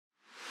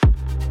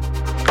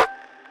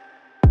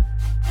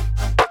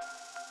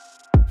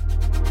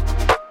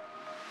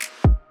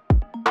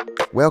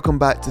Welcome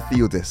back to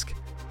Theodisc,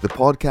 the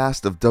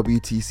podcast of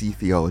WTC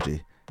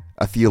Theology,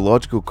 a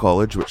theological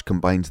college which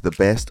combines the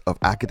best of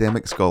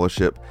academic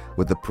scholarship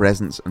with the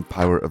presence and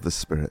power of the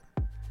Spirit.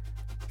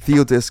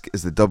 Theodisc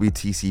is the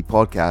WTC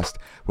podcast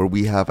where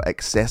we have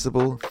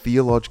accessible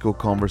theological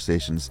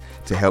conversations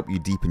to help you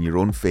deepen your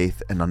own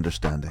faith and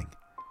understanding.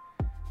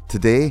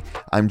 Today,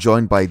 I'm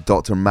joined by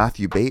Dr.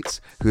 Matthew Bates,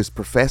 who is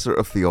Professor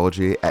of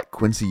Theology at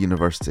Quincy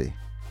University.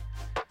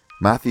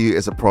 Matthew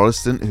is a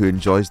Protestant who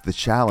enjoys the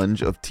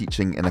challenge of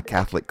teaching in a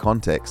Catholic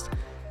context,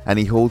 and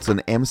he holds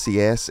an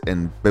MCS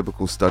in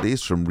Biblical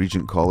Studies from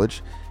Regent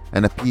College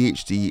and a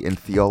PhD in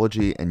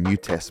Theology and New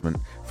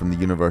Testament from the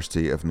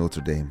University of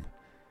Notre Dame.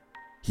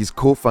 He's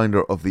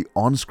co-founder of the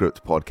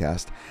OnScript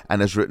podcast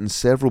and has written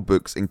several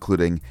books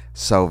including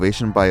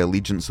Salvation by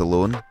Allegiance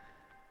Alone,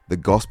 The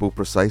Gospel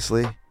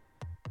Precisely,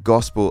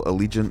 Gospel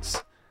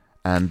Allegiance,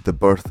 and The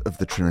Birth of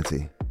the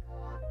Trinity.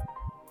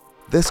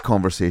 This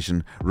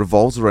conversation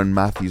revolves around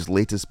Matthew's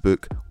latest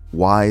book,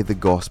 Why the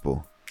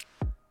Gospel?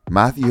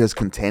 Matthew has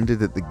contended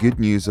that the good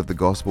news of the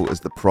gospel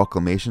is the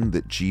proclamation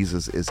that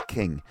Jesus is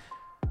King.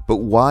 But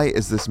why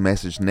is this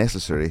message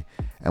necessary,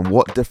 and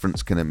what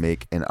difference can it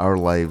make in our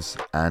lives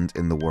and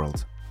in the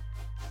world?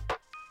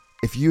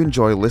 If you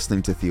enjoy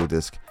listening to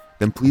Theodisc,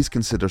 then please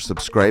consider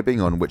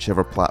subscribing on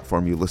whichever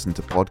platform you listen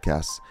to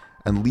podcasts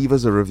and leave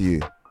us a review.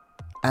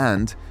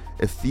 And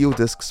if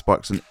Theodisc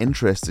sparks an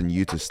interest in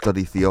you to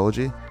study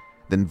theology,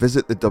 then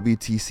visit the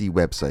WTC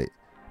website,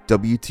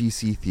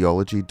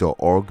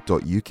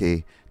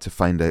 wtctheology.org.uk, to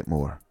find out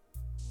more.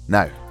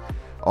 Now,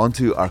 on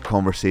to our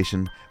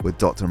conversation with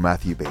Dr.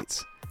 Matthew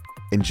Bates.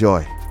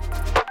 Enjoy.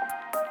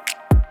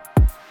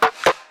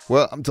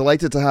 Well, I'm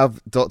delighted to have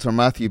Dr.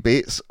 Matthew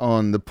Bates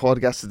on the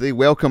podcast today.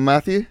 Welcome,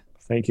 Matthew.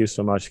 Thank you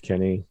so much,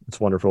 Kenny. It's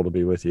wonderful to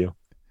be with you.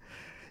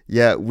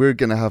 Yeah, we're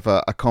going to have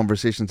a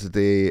conversation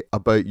today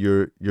about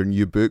your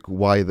new book,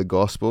 Why the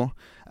Gospel,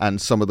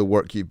 and some of the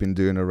work you've been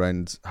doing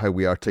around how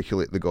we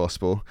articulate the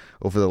gospel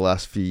over the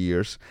last few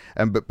years.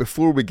 But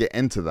before we get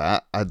into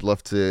that, I'd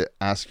love to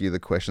ask you the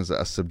questions that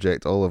I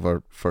subject all of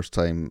our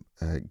first-time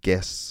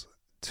guests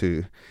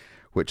to,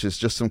 which is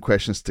just some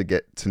questions to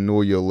get to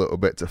know you a little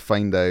bit, to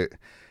find out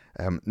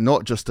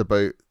not just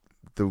about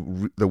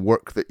the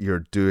work that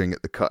you're doing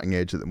at the cutting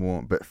edge at the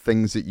moment, but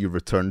things that you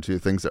return to,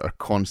 things that are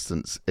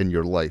constants in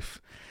your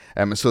life.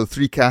 So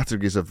 3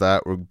 categories of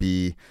that would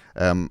be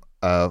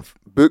a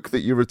book that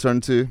you return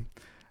to,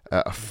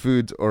 a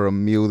food or a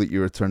meal that you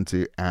return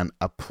to, and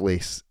a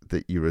place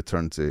that you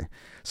return to.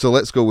 So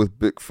let's go with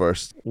book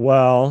first.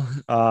 Well,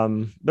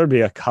 there'd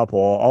be a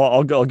couple.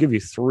 I'll give you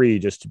 3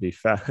 just to be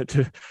fair.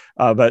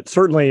 But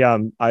certainly,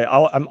 I'm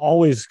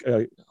always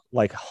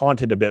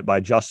haunted a bit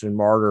by Justin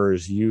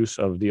Martyr's use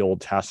of the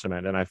Old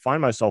Testament, and I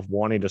find myself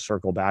wanting to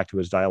circle back to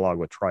his dialogue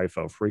with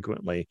Trypho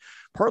frequently,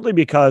 partly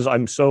because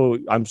I'm so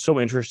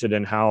interested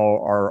in how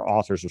our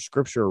authors of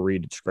Scripture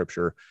read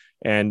Scripture,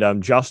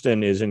 and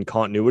Justin is in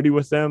continuity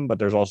with them, but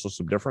there's also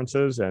some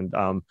differences, and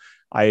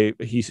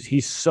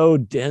he's so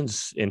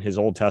dense in his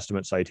Old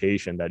Testament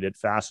citation that it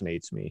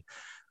fascinates me.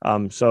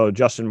 So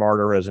Justin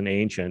Martyr as an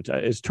ancient,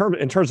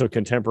 in terms of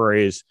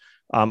contemporaries.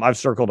 I've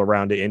circled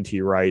around to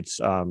N.T.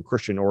 Wright's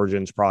Christian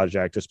Origins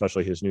project,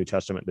 especially his New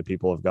Testament, The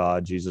People of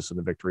God, Jesus and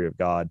the Victory of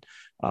God,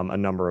 a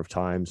number of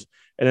times.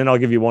 And then I'll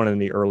give you one in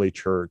the early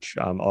church,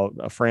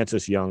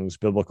 Francis Young's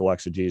Biblical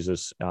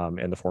Exegesis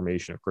and the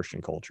Formation of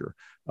Christian Culture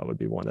would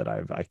be one that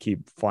I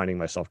keep finding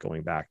myself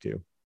going back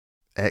to.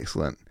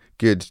 Excellent.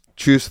 Good.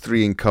 Choose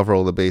 3 and cover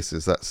all the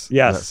bases. That's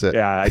it.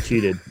 Yeah, I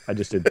cheated. I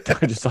just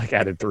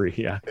added 3.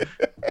 Yeah.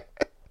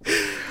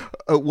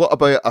 What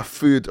about a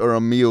food or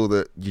a meal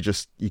that you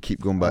keep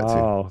going back to?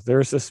 Oh,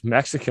 there's this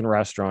Mexican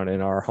restaurant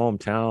in our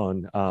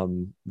hometown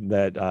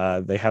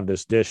that they have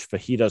this dish,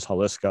 fajitas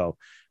Jalisco,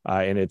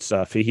 and it's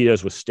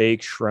fajitas with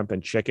steak, shrimp,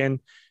 and chicken.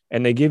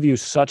 And they give you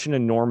such an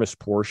enormous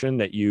portion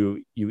that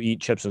you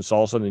eat chips and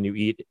salsa, and then you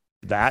eat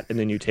that, and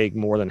then you take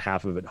more than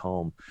half of it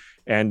home.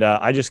 And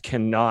I just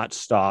cannot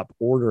stop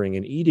ordering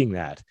and eating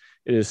that.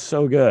 It is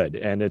so good,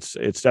 and it's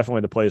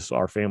definitely the place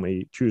our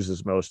family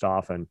chooses most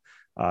often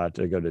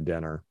to go to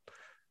dinner.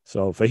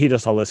 So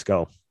fajitas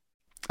Jalisco.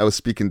 I was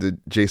speaking to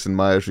Jason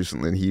Myers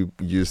recently, and he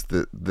used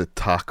the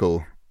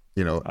taco,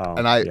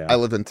 and I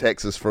lived in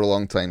Texas for a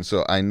long time,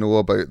 so I know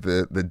about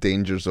the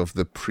dangers of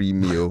the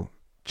pre-meal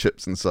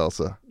chips and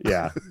salsa.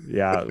 Yeah.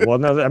 Well,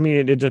 no, I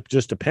mean, it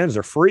just depends.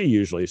 They're free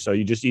usually, so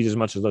you just eat as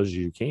much of those as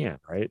you can,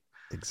 right?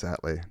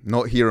 Exactly.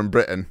 Not here in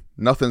Britain.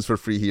 Nothing's for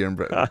free here in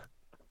Britain.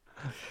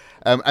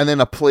 And then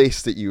a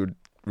place that you would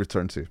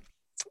return to.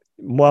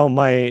 Well,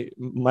 my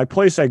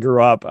place I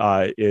grew up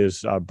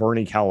is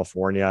Bernie,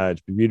 California. It's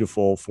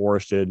beautiful,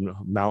 forested,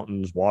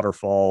 mountains,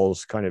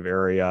 waterfalls kind of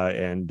area,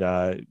 and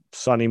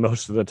sunny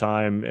most of the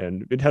time.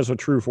 And it has a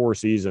true 4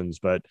 seasons,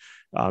 but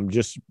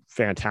just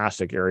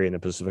fantastic area in the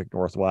Pacific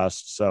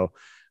Northwest. So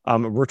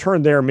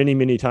returned there many,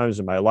 many times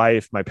in my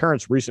life. My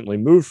parents recently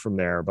moved from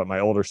there, but my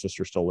older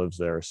sister still lives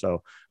there.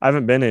 So I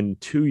haven't been in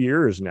 2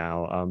 years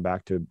now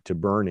back to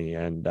Bernie,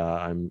 and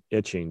I'm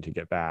itching to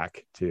get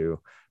back to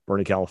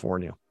Bernie,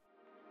 California.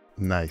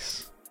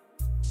 Nice.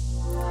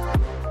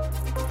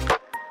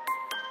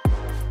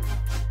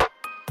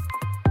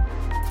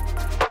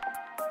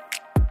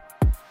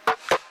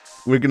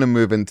 We're going to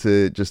move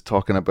into just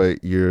talking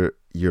about your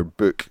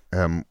book,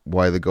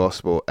 Why the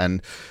Gospel.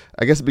 And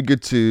I guess it'd be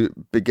good to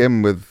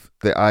begin with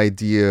the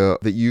idea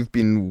that you've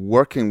been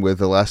working with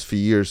the last few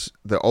years,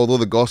 that although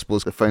the gospel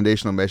is the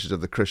foundational message of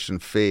the Christian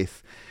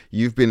faith,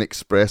 you've been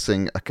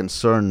expressing a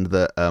concern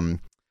that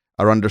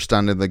our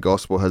understanding of the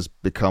gospel has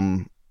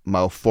become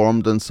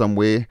malformed in some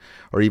way,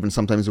 or even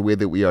sometimes the way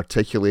that we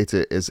articulate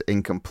it is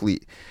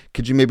incomplete.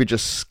 Could you maybe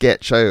just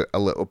sketch out a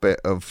little bit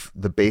of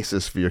the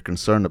basis for your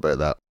concern about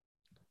that?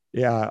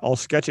 Yeah, I'll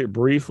sketch it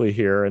briefly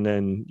here. And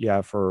then,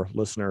 for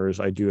listeners,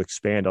 I do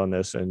expand on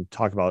this and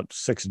talk about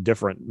 6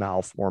 different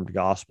malformed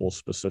gospels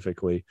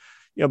specifically.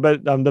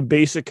 But the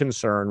basic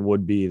concern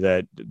would be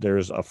that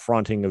there's a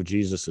fronting of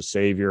Jesus as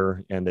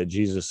Savior, and that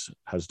Jesus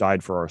has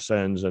died for our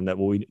sins, and that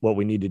what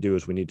we need to do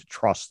is we need to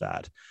trust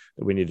that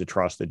we need to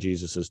trust that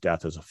Jesus's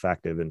death is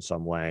effective in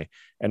some way,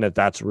 and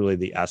that's really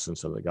the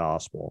essence of the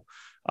gospel.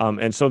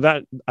 And so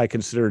that I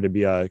consider to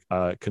be a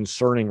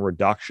concerning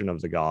reduction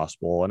of the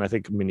gospel, and I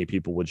think many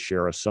people would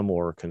share a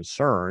similar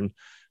concern,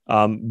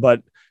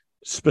 but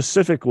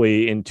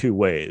specifically in 2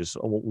 ways.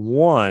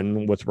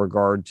 One, with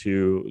regard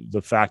to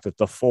the fact that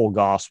the full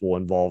gospel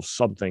involves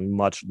something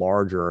much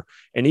larger,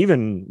 and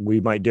even we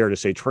might dare to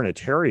say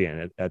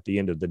Trinitarian at the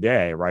end of the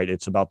day, right?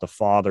 It's about the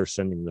Father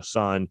sending the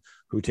Son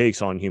who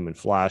takes on human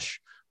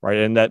flesh, right?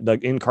 And that the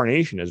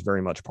incarnation is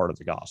very much part of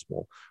the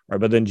gospel, right?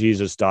 But then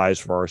Jesus dies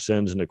for our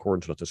sins in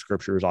accordance with the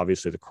scriptures,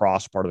 obviously the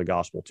cross part of the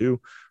gospel too,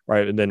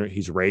 right? And then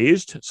he's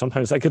raised.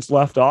 Sometimes that gets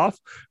left off,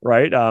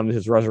 right?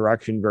 His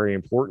resurrection, very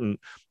important.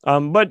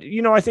 But,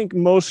 I think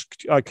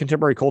most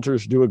contemporary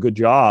cultures do a good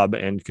job,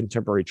 and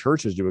contemporary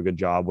churches do a good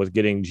job with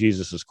getting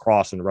Jesus's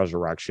cross and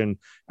resurrection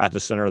at the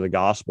center of the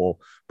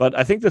gospel. But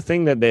I think the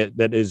thing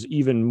that is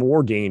even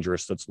more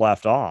dangerous that's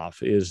left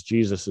off is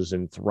Jesus's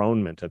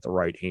enthronement at the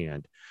right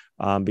hand.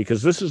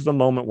 Because this is the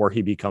moment where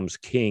he becomes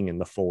king in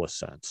the fullest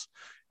sense.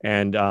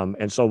 And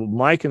so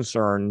my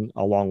concern,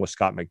 along with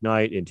Scott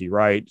McKnight, N.T.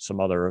 Wright, some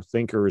other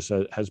thinkers,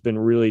 has been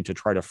really to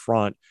try to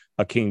front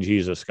a King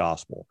Jesus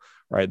gospel,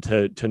 right?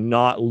 To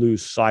not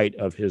lose sight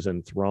of his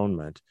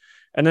enthronement.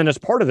 And then as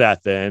part of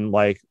that, then,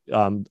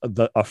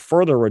 a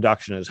further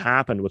reduction has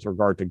happened with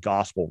regard to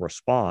gospel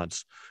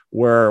response,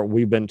 where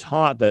we've been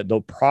taught that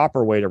the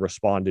proper way to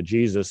respond to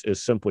Jesus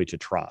is simply to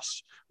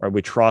trust, right?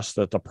 We trust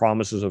that the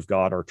promises of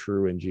God are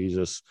true in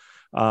Jesus.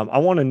 I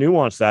want to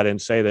nuance that and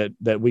say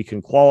that we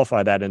can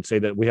qualify that and say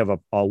that we have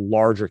a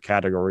larger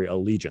category,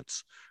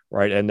 allegiance,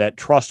 right? And that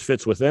trust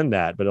fits within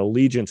that, but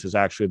allegiance is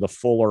actually the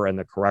fuller and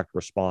the correct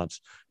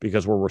response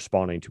because we're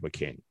responding to a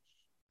king.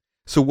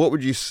 So what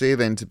would you say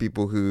then to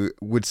people who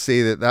would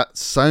say that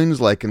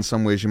sounds like in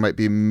some ways you might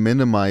be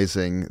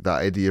minimizing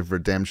that idea of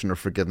redemption or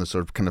forgiveness,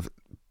 or kind of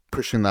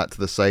pushing that to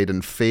the side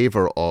in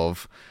favor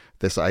of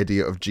this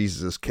idea of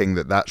Jesus as king,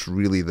 that's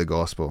really the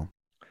gospel?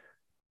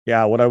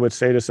 Yeah, what I would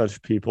say to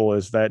such people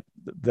is that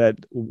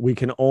we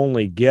can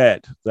only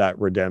get that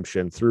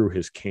redemption through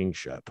his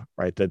kingship,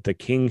 right? That the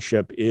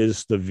kingship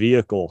is the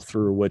vehicle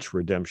through which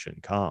redemption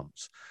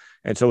comes.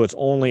 And so it's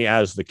only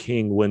as the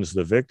king wins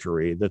the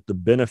victory that the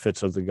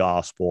benefits of the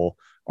gospel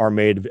are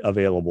made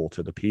available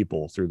to the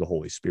people through the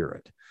Holy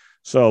Spirit.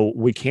 So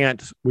we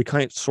can't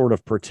sort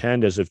of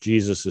pretend as if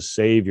Jesus is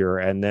Savior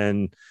and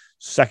then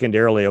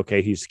secondarily,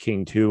 okay, he's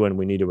king too, and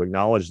we need to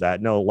acknowledge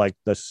that. No,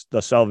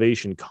 the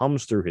salvation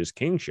comes through his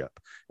kingship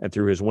and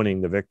through his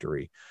winning the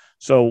victory.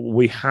 So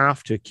we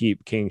have to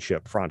keep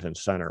kingship front and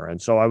center.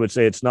 And so I would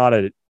say it's not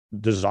a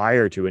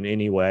desire to in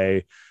any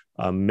way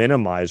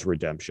minimize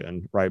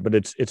redemption, right? But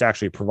it's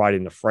actually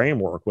providing the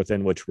framework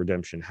within which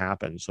redemption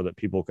happens so that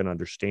people can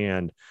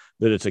understand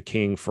that it's a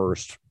king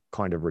first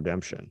kind of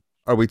redemption.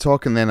 Are we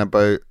talking then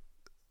about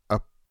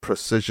a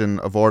precision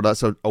of order?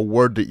 That's a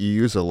word that you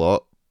use a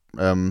lot.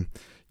 You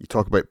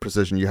talk about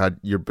precision. You had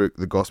your book,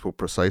 The Gospel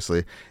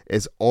Precisely.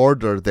 Is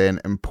order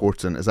then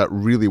important? Is that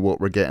really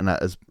what we're getting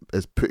at,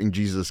 is putting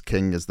Jesus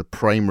king as the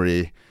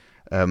primary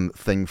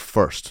thing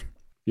first?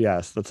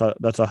 Yes,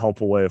 that's a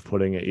helpful way of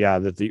putting it. Yeah,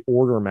 that the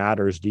order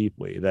matters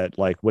deeply. That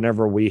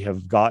whenever we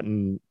have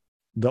gotten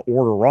the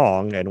order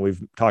wrong, and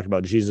we've talked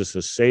about Jesus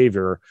as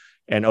Savior,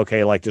 and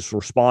okay, just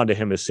respond to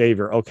him as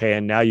Savior. Okay,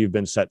 and now you've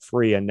been set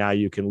free, and now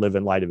you can live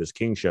in light of his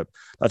kingship.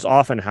 That's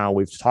often how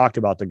we've talked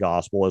about the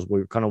gospel, is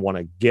we kind of want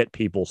to get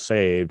people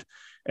saved.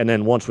 And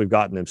then once we've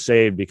gotten them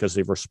saved because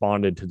they've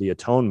responded to the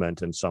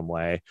atonement in some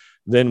way,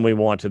 then we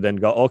want to then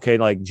go, okay,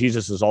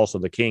 Jesus is also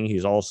the king.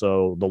 He's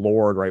also the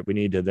Lord, right? We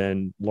need to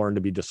then learn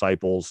to be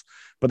disciples.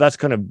 But that's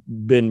kind of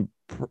been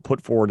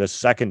put forward as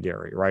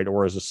secondary, right?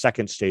 Or as a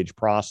second stage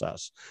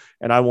process.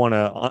 And I want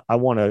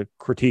to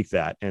critique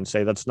that and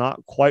say that's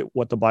not quite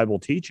what the Bible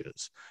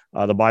teaches.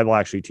 The Bible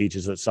actually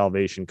teaches that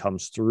salvation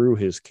comes through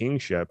his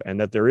kingship, and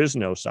that there is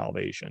no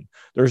salvation.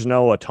 There's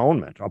no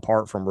atonement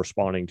apart from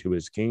responding to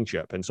his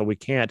kingship. And so we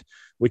can't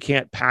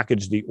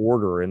package the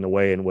order in the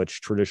way in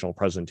which traditional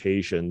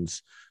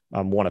presentations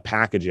want to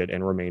package it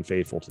and remain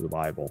faithful to the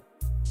Bible.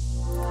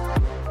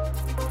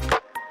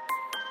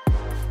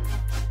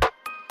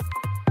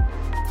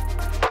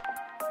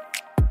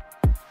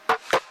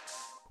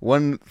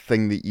 One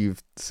thing that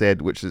you've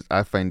said, which is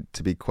I find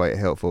to be quite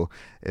helpful,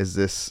 is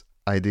this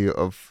idea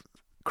of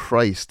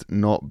Christ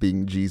not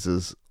being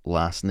Jesus'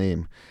 last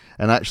name.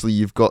 And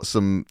actually,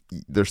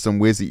 there's some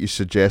ways that you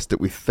suggest that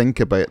we think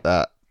about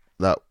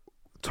that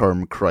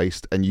term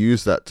Christ and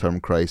use that term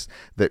Christ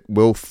that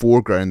will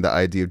foreground the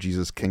idea of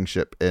Jesus'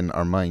 kingship in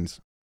our minds.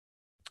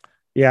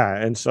 Yeah,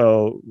 and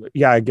so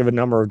I give a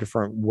number of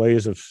different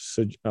ways of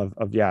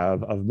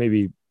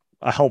maybe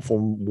a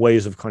helpful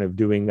ways of kind of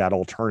doing that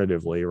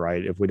alternatively,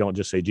 right? If we don't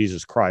just say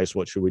Jesus Christ,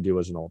 what should we do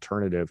as an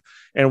alternative?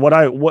 And what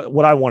I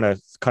want to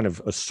kind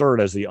of assert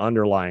as the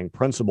underlying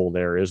principle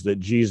there is that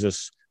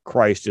Jesus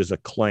Christ is a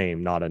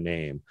claim, not a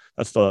name.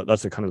 That's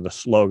the kind of the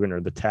slogan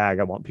or the tag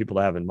I want people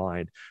to have in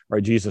mind,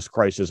 right? Jesus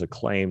Christ is a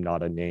claim,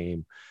 not a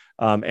name.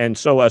 And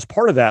so as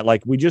part of that,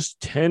 like we just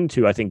tend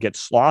to, I think, get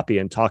sloppy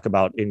and talk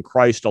about in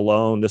Christ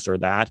alone, this or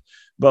that.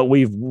 But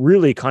we've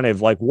really kind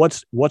of like,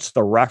 what's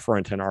the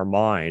referent in our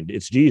mind?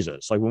 It's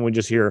Jesus. Like when we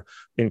just hear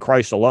in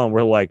Christ alone,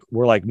 we're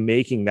like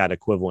making that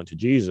equivalent to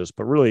Jesus,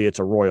 but really it's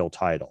a royal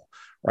title.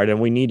 Right.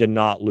 And we need to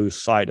not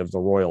lose sight of the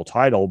royal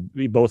title,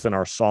 both in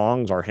our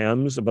songs, our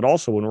hymns, but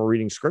also when we're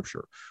reading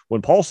scripture.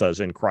 When Paul says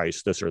in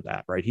Christ, this or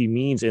that, right, he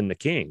means in the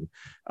King.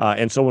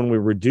 And so when we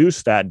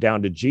reduce that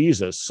down to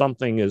Jesus,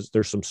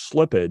 there's some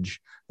slippage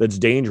that's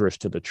dangerous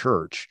to the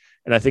church.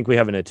 And I think we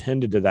haven't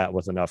attended to that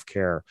with enough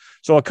care.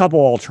 So a couple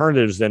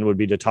alternatives then would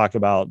be to talk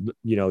about,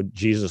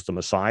 Jesus the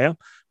Messiah,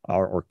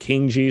 or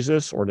King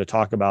Jesus, or to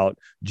talk about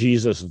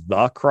Jesus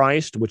the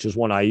Christ, which is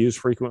one I use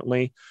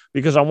frequently,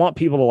 because I want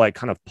people to like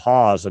kind of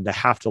pause and to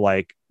have to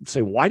like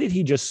say, why did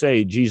he just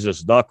say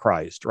Jesus the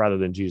Christ rather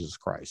than Jesus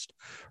Christ,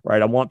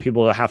 right? I want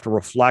people to have to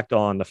reflect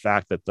on the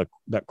fact that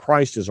that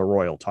Christ is a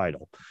royal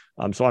title.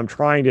 So I'm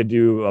trying to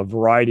do a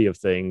variety of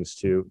things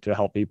to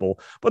help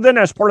people. But then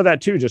as part of that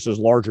too, just as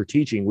larger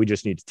teaching, we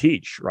just need to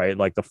teach, right?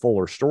 Like the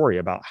fuller story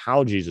about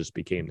how Jesus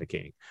became the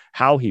King,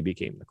 how he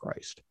became the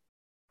Christ.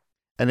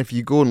 And if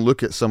you go and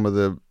look at some of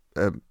the,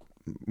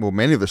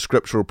 many of the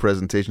scriptural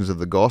presentations of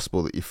the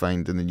gospel that you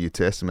find in the New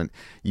Testament,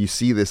 you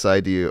see this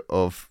idea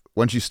of,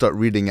 once you start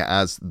reading it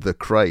as the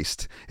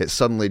Christ, it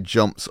suddenly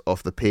jumps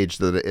off the page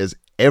that it is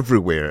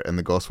everywhere in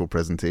the gospel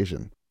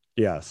presentation.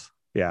 Yes.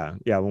 Yeah.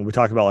 When we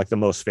talk about like the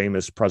most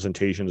famous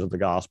presentations of the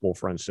gospel,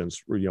 for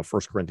instance, 1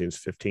 Corinthians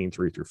 15,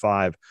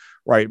 3-5,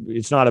 right?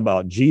 It's not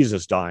about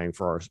Jesus dying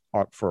for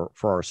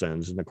our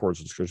sins in accordance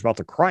with Scripture. It's about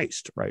the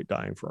Christ, right,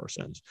 dying for our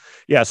sins.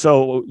 Yeah.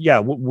 So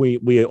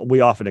we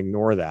often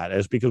ignore that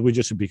as because we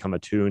just have become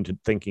attuned to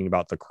thinking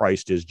about the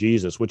Christ is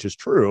Jesus, which is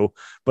true,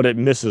 but it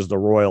misses the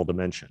royal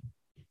dimension.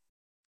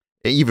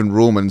 Even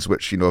Romans,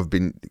 which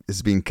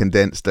has been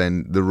condensed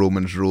down the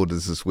Romans road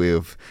as this way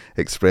of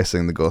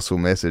expressing the gospel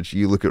message.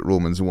 You look at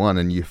Romans 1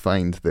 and you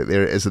find that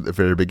there it is at the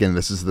very beginning.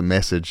 This is the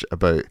message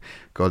about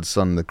God's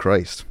Son, the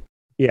Christ.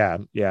 Yeah.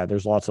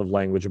 There's lots of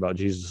language about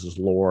Jesus as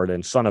Lord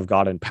and Son of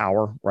God in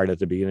power. Right at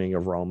the beginning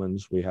of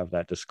Romans, we have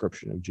that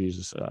description of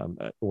Jesus,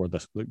 or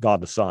the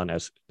God the Son,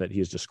 as that he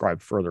is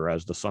described further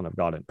as the Son of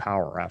God in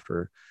power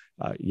after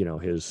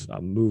his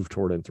move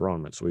toward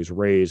enthronement. So he's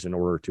raised in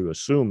order to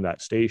assume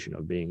that station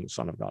of being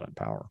Son of God in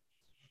power.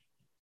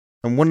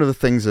 And one of the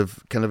things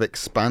of kind of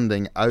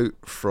expanding out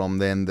from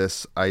then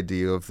this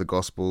idea of the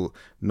gospel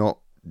not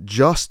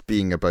just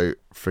being about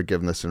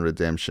forgiveness and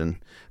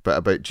redemption, but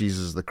about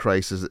Jesus the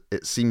Christ, is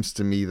it seems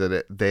to me that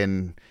it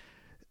then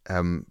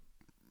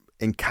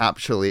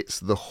encapsulates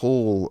the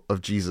whole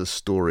of Jesus'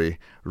 story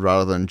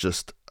rather than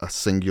just a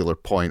singular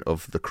point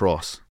of the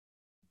cross.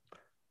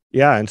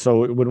 Yeah. And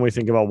so when we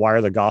think about why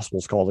are the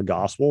Gospels called the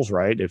Gospels,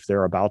 right? If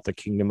they're about the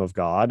kingdom of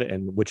God,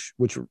 and which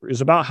is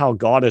about how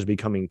God is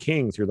becoming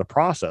king through the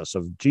process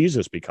of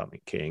Jesus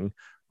becoming king,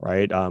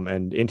 right?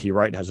 And N.T.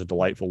 Wright has a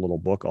delightful little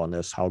book on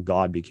this, how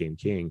God became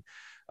king.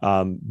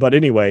 But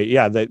anyway,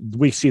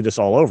 we see this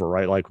all over,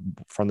 right? Like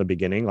from the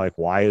beginning, like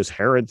why is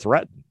Herod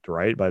threatened,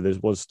 right? By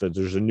there's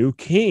a new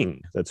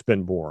king that's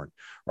been born,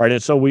 right?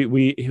 And so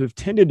we have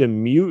tended to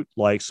mute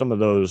like some of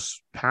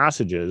those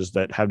passages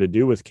that have to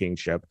do with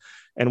kingship.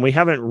 And we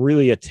haven't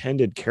really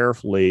attended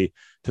carefully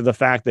to the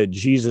fact that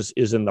Jesus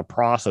is in the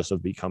process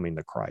of becoming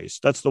the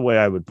Christ. That's the way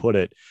I would put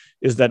it,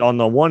 is that on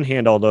the one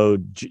hand, although,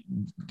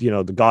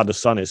 the God the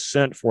Son is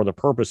sent for the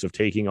purpose of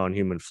taking on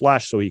human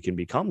flesh so he can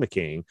become the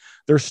king,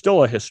 there's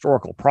still a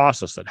historical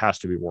process that has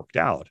to be worked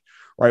out,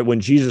 right?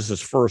 When Jesus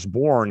is first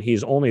born,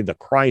 he's only the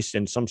Christ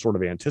in some sort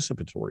of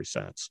anticipatory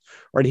sense,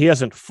 right? He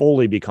hasn't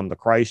fully become the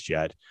Christ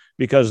yet,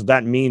 because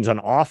that means an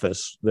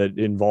office that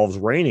involves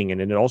reigning, and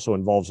it also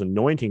involves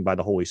anointing by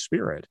the Holy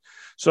Spirit.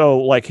 So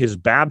like his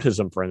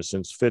baptism, for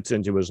instance, fits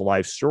into his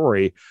life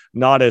story,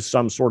 not as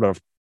some sort of,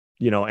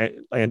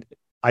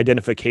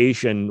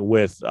 identification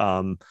with,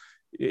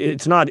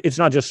 it's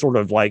not just sort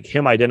of like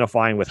him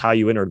identifying with how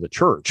you entered the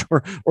church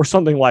or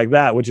something like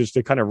that, which is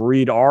to kind of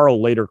read our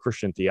later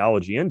Christian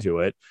theology into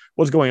it.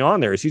 What's going on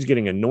there is he's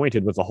getting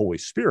anointed with the Holy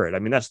Spirit. I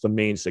mean, that's the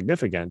main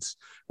significance,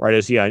 right?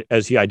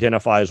 As he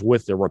identifies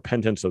with the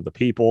repentance of the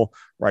people,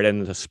 right,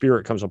 and the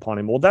Spirit comes upon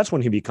him. Well, that's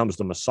when he becomes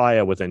the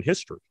Messiah within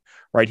history,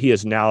 right? He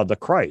is now the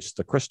Christ.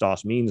 The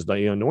Christos means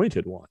the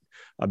anointed one,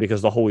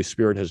 because the Holy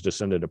Spirit has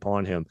descended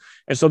upon him.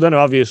 And so then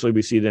obviously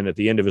we see then at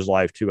the end of his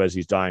life too, as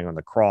he's dying on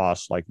the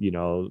cross, like,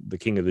 the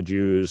King of the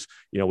Jews,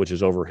 which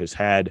is over his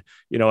head,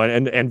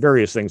 and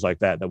various things like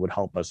that would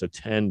help us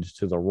attend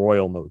to the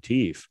royal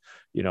motif,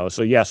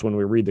 So yes, when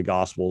we read the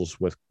Gospels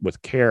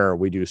with care,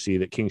 we do see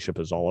that kingship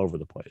is all over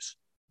the place.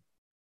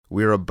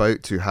 We're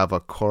about to have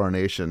a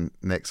coronation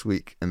next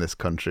week in this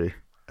country.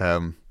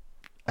 And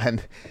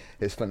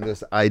it's funny,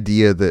 this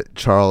idea that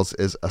Charles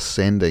is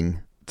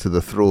ascending to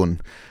the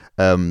throne.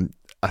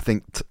 I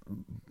think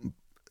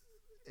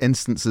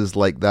instances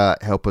like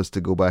that help us to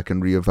go back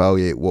and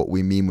reevaluate what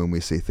we mean when we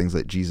say things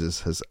like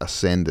Jesus has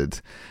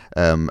ascended,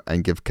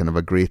 and give kind of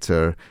a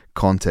greater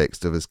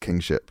context of his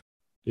kingship.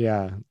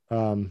 Yeah.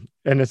 And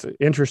it's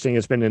interesting.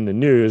 It's been in the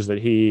news that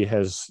he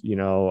has,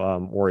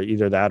 or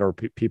either that or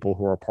people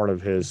who are part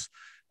of his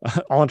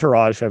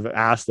entourage have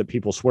asked that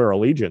people swear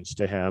allegiance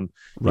to him.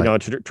 Right.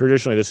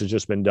 Traditionally, this has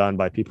just been done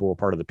by people who are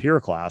part of the peer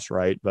class,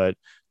 right? But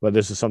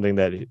this is something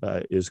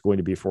that is going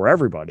to be for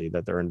everybody,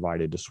 that they're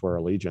invited to swear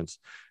allegiance.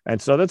 And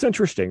so that's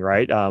interesting,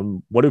 right?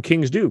 What do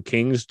kings do?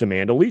 Kings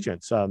demand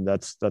allegiance.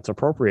 That's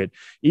appropriate,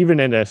 even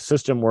in a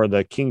system where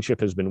the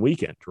kingship has been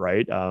weakened,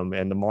 right?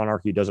 And the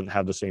monarchy doesn't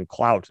have the same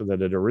clout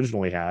that it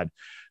originally had.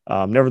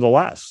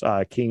 Nevertheless,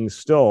 kings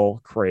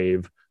still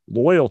crave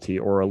loyalty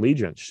or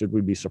allegiance. Should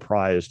we be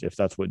surprised if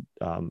that's what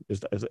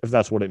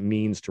it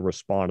means to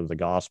respond to the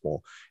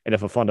gospel, and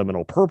if a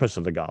fundamental purpose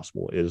of the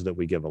gospel is that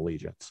we give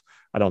allegiance?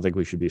 I don't think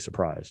we should be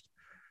surprised.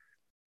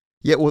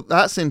 Yeah, well,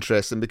 that's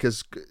interesting,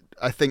 because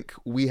I think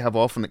we have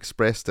often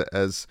expressed it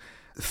as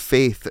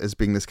faith as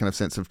being this kind of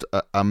sense of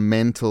a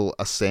mental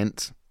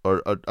assent,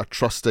 or a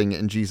trusting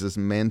in Jesus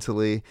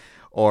mentally,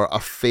 or a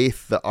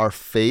faith that our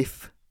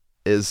faith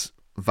is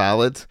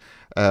valid.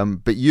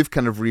 But you've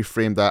kind of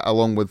reframed that,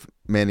 along with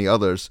many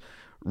others,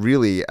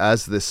 really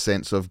as this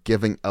sense of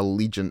giving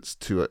allegiance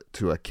to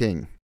a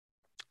king.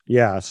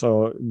 Yeah.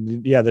 So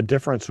the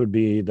difference would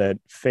be that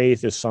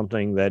faith is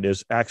something that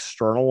is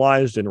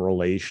externalized and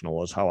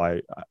relational, is how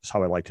I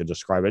like to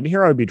describe it. And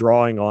here I would be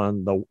drawing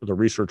on the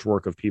research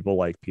work of people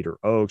like Peter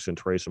Oakes and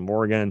Teresa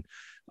Morgan,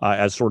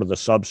 as sort of the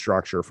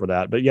substructure for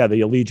that. But yeah,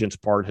 the allegiance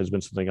part has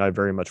been something I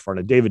very much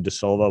fronted. David De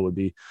Silva would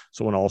be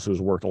someone else who's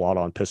worked a lot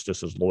on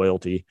pistis as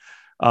loyalty.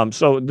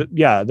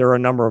 There are a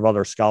number of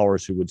other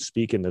scholars who would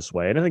speak in this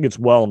way. And I think it's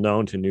well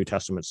known to New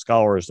Testament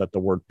scholars that the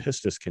word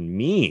pistis can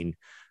mean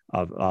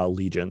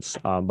allegiance,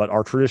 but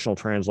our traditional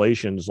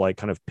translations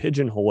kind of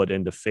pigeonhole it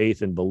into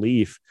faith and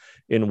belief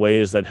in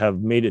ways that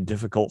have made it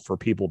difficult for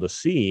people to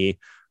see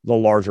the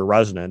larger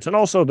resonance, and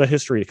also the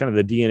history, kind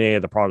of the DNA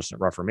of the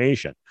Protestant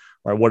Reformation,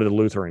 right? What did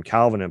Luther and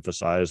Calvin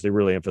emphasize? They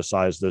really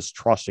emphasized this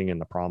trusting in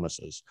the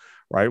promises,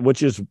 right?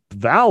 Which is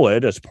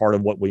valid as part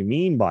of what we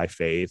mean by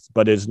faith,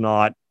 but is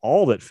not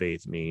all that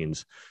faith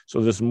means.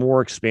 So this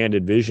more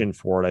expanded vision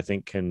for it, I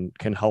think,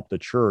 can help the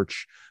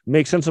church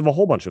make sense of a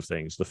whole bunch of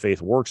things. The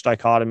faith works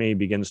dichotomy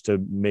begins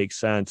to make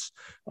sense.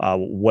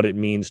 What it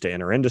means to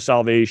enter into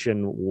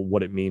salvation,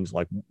 what it means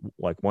like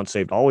once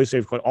saved, always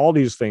saved. All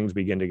these things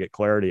begin to get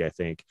clarity, I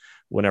think,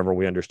 whenever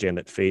we understand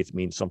that faith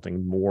means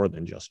something more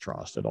than just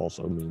trust. It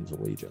also means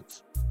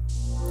allegiance.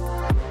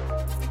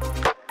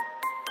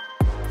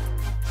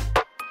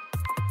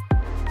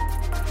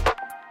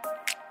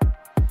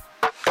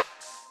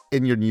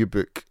 In your new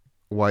book,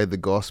 Why the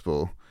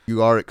Gospel,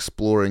 you are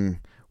exploring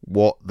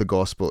what the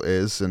gospel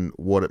is and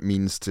what it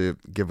means to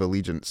give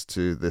allegiance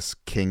to this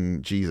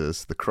King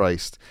Jesus, the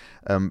Christ.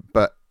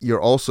 But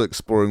you're also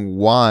exploring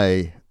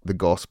why the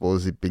gospel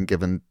has been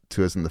given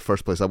to us in the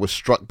first place. I was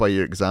struck by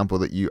your example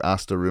that you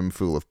asked a room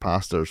full of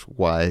pastors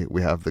why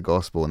we have the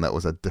gospel, and that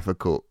was a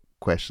difficult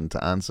question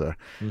to answer.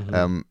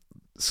 Mm-hmm.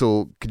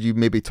 So could you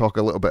maybe talk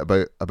a little bit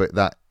about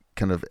that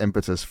kind of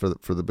impetus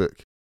for the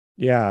book?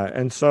 Yeah.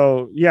 And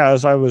so,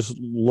 as I was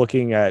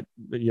looking at,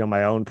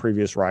 my own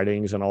previous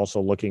writings and also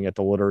looking at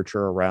the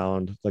literature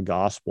around the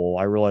gospel,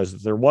 I realized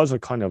that there was a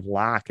kind of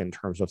lack in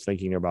terms of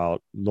thinking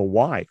about the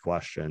why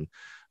question.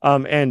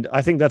 And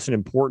I think that's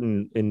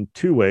important in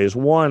two ways.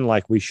 One,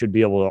 we should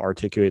be able to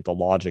articulate the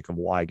logic of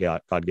why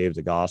God gave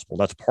the gospel.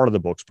 That's part of the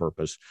book's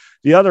purpose.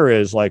 The other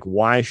is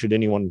why should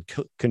anyone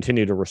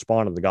continue to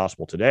respond to the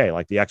gospel today?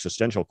 The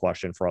existential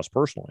question for us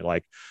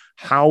personally,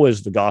 how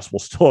is the gospel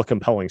still a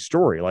compelling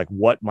story?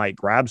 What might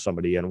grab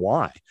somebody and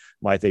why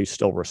might they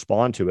still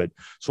respond to it?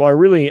 So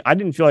I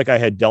didn't feel like I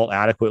had dealt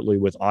adequately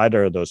with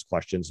either of those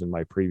questions in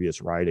my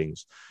previous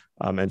writings.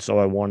 And so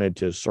I wanted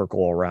to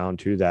circle around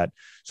to that.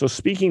 So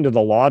speaking to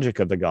the logic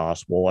of the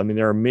gospel,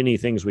 there are many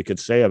things we could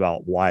say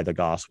about why the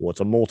gospel.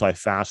 It's a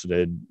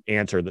multifaceted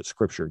answer that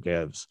Scripture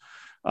gives.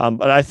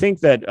 But I think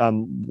that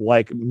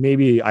like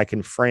maybe I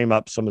can frame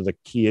up some of the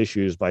key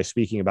issues by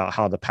speaking about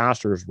how the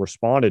pastors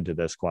responded to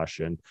this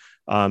question.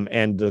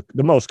 And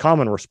the most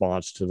common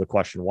response to the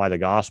question, why the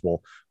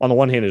gospel, on the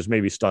one hand is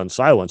maybe stunned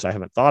silence. I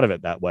haven't thought of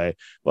it that way.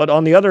 But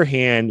on the other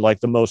hand, like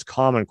the most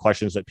common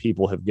questions that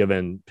people have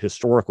given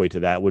historically to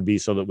that would be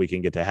so that we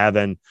can get to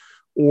heaven,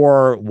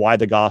 or why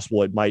the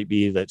gospel. It might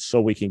be that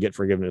so we can get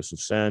forgiveness of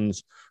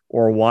sins,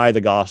 or why the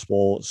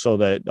gospel, so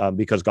that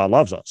because God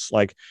loves us,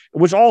 like,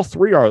 which all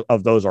three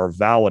of those are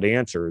valid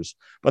answers,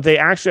 but they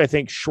actually, I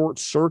think, short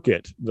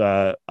circuit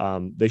a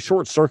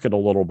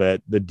little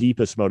bit the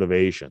deepest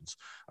motivations.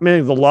 I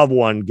mean, the love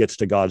one gets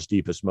to God's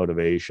deepest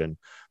motivation,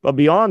 but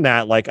beyond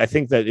that, like, I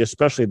think that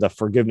especially the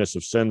forgiveness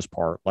of sins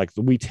part, like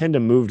we tend to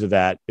move to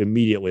that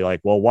immediately,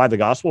 like, well, why the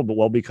gospel? But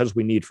well, because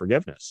we need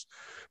forgiveness.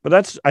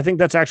 But I think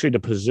that's actually to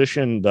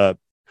position the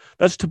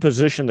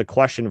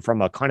question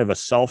from a kind of a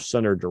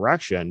self-centered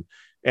direction.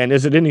 And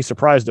is it any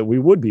surprise that we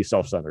would be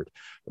self-centered,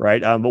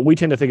 right? But we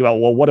tend to think about,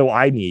 well, what do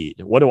I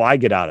need? What do I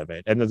get out of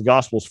it? And the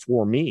gospel's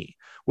for me.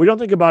 We don't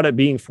think about it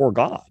being for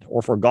God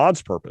or for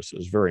God's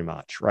purposes very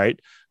much, right?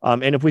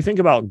 And if we think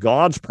about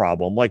God's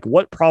problem, like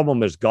what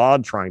problem is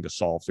God trying to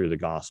solve through the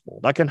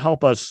gospel? That can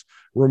help us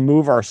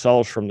remove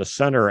ourselves from the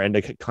center and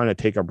to kind of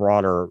take a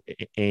broader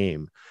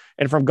aim.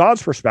 And from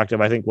God's perspective,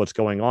 I think what's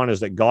going on is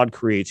that God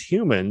creates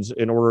humans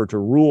in order to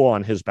rule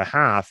on his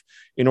behalf,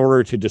 in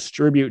order to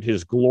distribute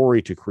his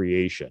glory to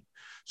creation,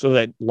 so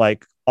that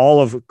like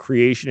all of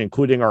creation,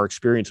 including our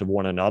experience of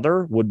one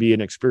another, would be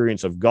an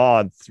experience of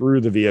God through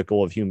the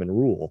vehicle of human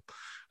rule.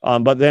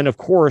 But then, of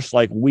course,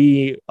 like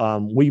we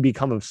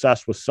become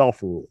obsessed with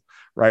self-rule,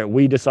 right?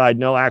 We decide,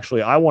 no,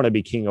 actually, I want to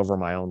be king over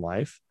my own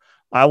life.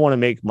 I want to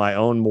make my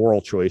own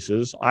moral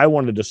choices. I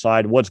want to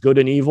decide what's good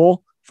and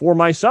evil for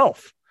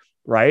myself.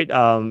 Right.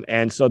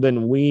 And so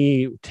then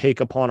we take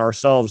upon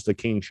ourselves the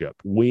kingship.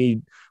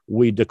 We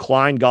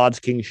decline God's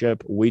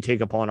kingship. We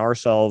take upon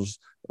ourselves.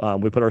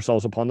 We put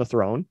ourselves upon the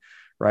throne.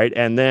 Right.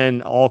 And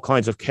then all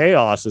kinds of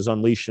chaos is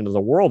unleashed into the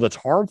world that's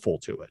harmful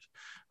to it.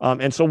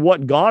 And so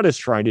what God is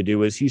trying to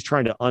do is he's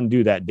trying to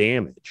undo that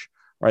damage.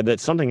 Right. That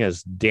something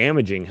as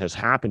damaging has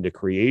happened to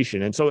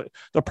creation. And so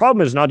the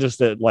problem is not just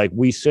that like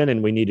we sin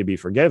and we need to be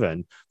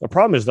forgiven. The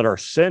problem is that our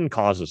sin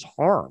causes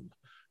harm.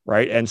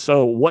 Right. And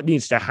so what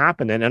needs to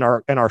happen, and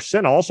our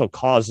sin also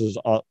causes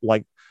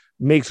like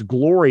makes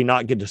glory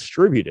not get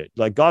distributed.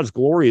 Like God's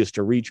glory is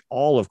to reach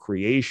all of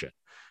creation.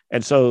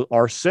 And so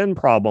our sin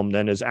problem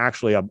then is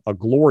actually a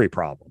glory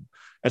problem.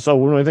 And so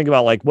when we think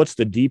about like what's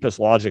the deepest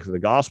logic of the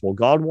gospel,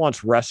 God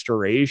wants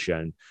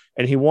restoration,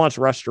 and he wants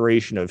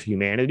restoration of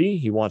humanity.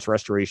 He wants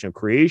restoration of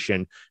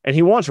creation, and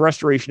he wants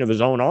restoration of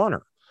his own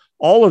honor.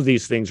 All of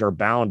these things are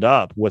bound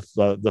up with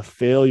the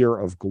failure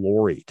of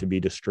glory to be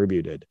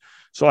distributed.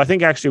 So I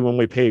think actually when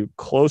we pay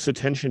close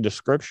attention to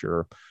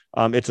scripture,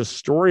 it's a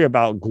story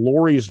about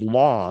glory's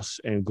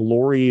loss and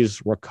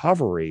glory's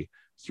recovery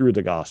through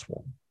the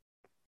gospel.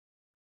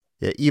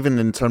 Yeah, even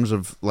in terms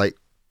of like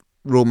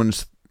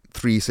Romans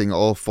 3 saying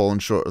all fallen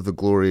short of the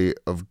glory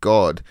of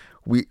God,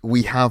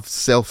 we have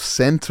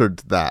self-centered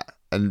that,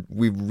 and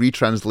we've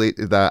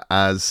retranslated that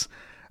as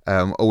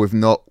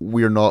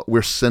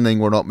we're sinning,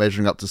 we're not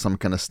measuring up to some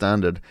kind of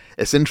standard.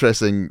 It's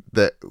interesting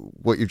that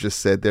what you just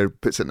said there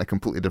puts it in a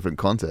completely different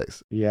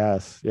context.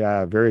 Yes.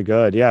 Yeah. Very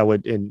good. Yeah.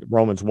 In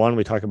Romans 1,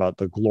 we talk about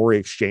the glory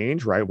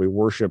exchange, right? We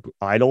worship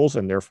idols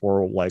and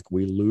therefore like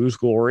we lose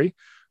glory.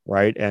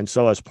 Right. And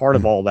so as part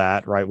of all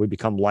that, right, we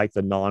become like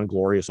the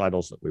non-glorious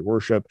idols that we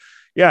worship.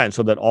 Yeah. And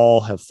so that all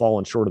have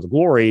fallen short of the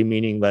glory,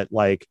 meaning that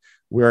like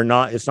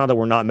it's not that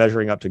we're not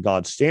measuring up to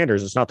God's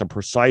standards. It's not the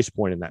precise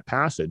point in that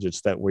passage.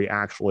 It's that we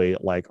actually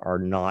like are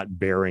not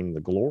bearing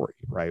the glory,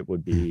 right,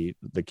 would be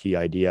the key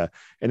idea.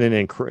 And then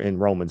in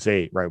Romans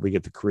 8, right, we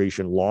get the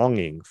creation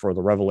longing for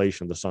the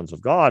revelation of the sons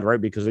of God,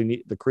 right, because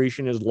the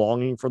creation is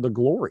longing for the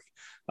glory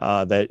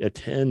that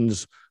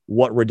attends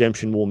what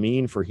redemption will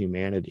mean for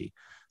humanity.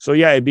 So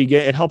yeah,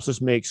 it helps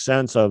us make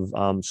sense of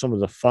some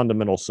of the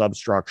fundamental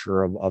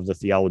substructure of the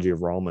theology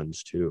of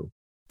Romans too.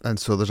 And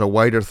so there's a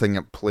wider thing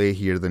at play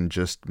here than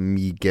just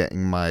me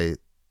getting my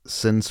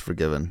sins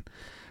forgiven.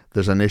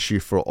 There's an issue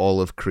for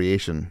all of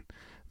creation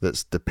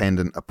that's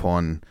dependent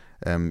upon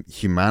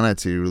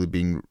humanity really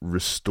being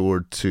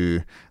restored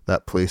to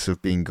that place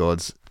of being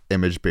God's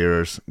image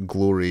bearers,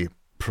 glory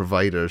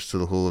providers to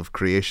the whole of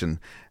creation,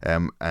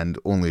 and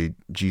only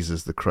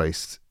Jesus the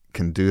Christ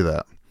can do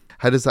that.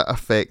 How does that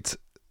affect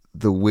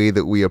the way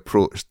that we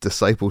approach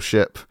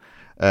discipleship,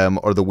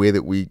 or the way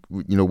that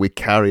we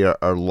carry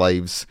our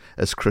lives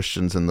as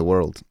Christians in the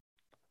world?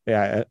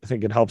 Yeah, I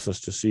think it helps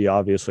us to see,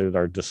 obviously, that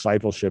our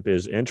discipleship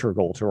is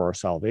integral to our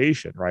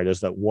salvation, right?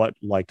 Is that what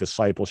like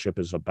discipleship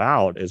is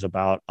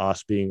about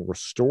us being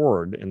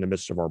restored in the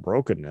midst of our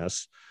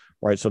brokenness,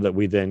 right? So that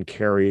we then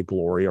carry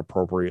glory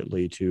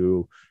appropriately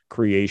to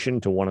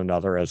creation, to one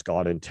another as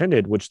God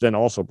intended, which then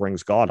also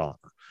brings God honor.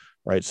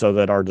 Right. So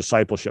that our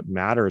discipleship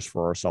matters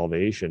for our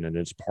salvation, and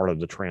it's part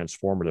of the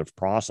transformative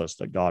process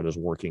that God is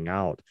working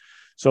out.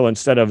 So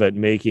instead of it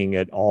making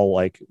it all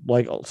like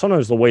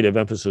sometimes the weight of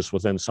emphasis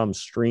within some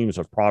streams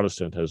of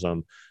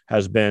Protestantism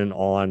has been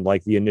on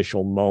like the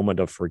initial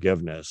moment of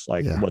forgiveness,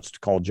 like what's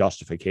called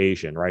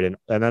justification, right? And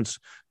that's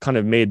kind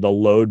of made the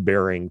load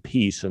bearing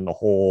piece in the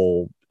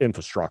whole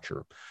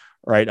infrastructure,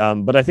 right?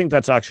 But I think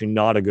that's actually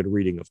not a good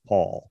reading of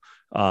Paul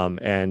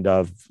and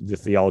of the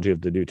theology of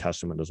the New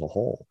Testament as a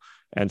whole.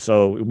 And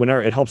so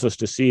whenever it helps us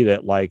to see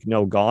that, like,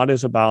 no, God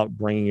is about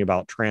bringing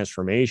about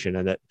transformation,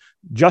 and that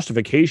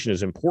justification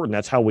is important.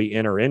 That's how we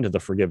enter into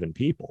the forgiven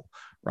people,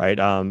 right?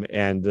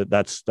 And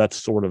that's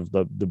sort of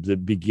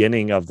the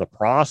beginning of the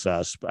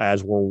process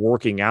as we're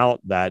working out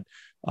that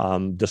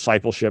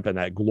discipleship and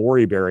that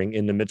glory bearing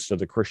in the midst of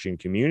the Christian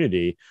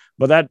community.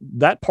 But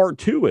that part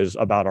too is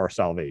about our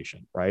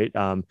salvation, right?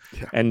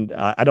 And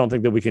I don't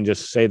think that we can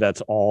just say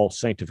that's all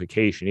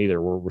sanctification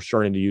either. We're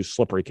starting to use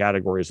slippery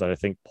categories that I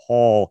think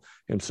Paul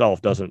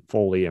himself doesn't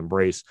fully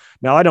embrace.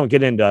 Now, I don't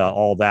get into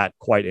all that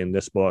quite in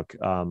this book.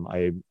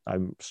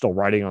 I'm still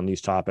writing on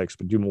these topics,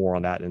 but do more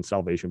on that in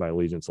Salvation by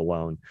Allegiance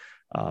Alone.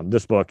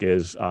 This book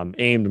is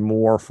aimed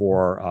more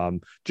for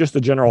just the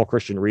general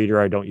Christian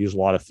reader. I don't use a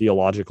lot of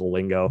theological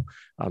lingo.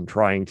 I'm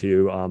trying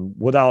to,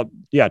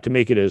 to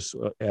make it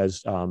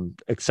as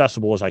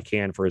accessible as I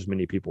can for as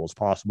many people as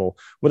possible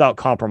without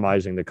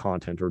compromising the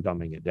content or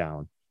dumbing it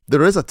down.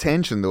 There is a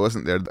tension, though,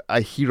 isn't there? I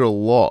hear a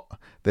lot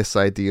this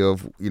idea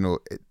of,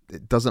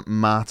 it doesn't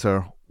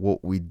matter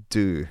what we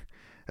do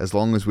as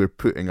long as we're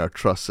putting our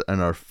trust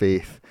and our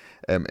faith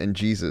in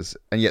Jesus.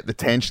 And yet the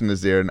tension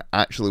is there, and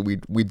actually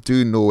we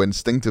do know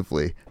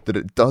instinctively that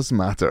it does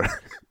matter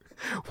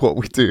what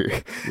we do.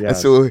 Yes. And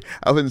so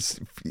I often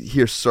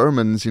hear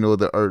sermons,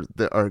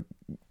 that are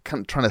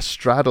kind of trying to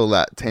straddle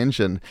that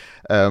tension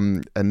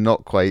and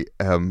not quite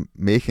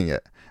making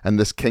it. And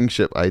this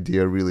kingship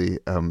idea really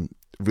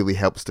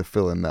helps to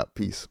fill in that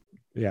piece.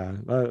 Yeah,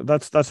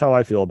 that's how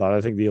I feel about it.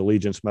 I think the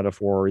allegiance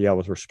metaphor,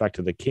 with respect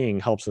to the king,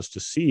 helps us to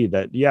see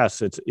that,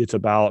 yes, it's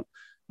about,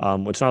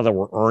 it's not that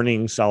we're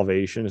earning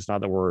salvation. It's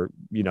not that we're,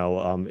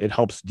 it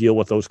helps deal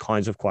with those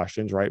kinds of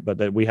questions, right? But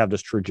that we have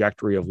this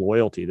trajectory of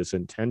loyalty, this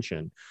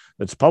intention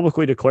that's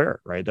publicly declared,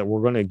 right? That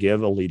we're going to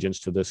give allegiance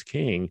to this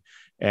king.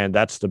 And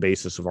that's the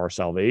basis of our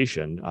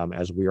salvation,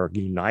 as we are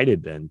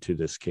united then to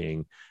this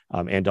king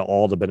and to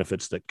all the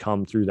benefits that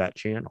come through that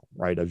channel,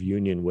 right, of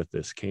union with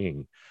this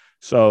king.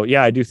 So,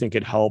 I do think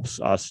it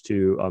helps us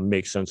to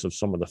make sense of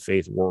some of the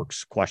faith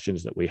works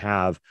questions that we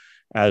have,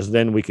 as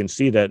then we can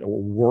see that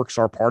works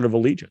are part of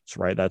allegiance,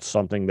 right? That's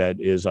something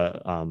that is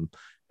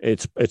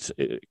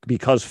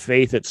because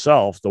faith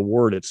itself, the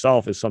word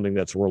itself, is something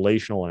that's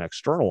relational and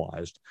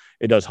externalized.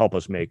 It does help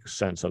us make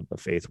sense of the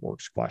faith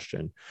works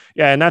question.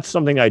 And that's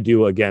something I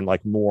do, again,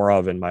 like more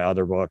of in my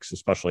other books,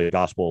 especially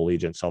Gospel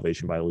Allegiance,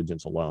 Salvation by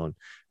Allegiance Alone.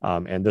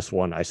 And this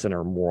one, I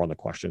center more on the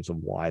questions of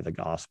why the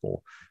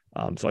gospel.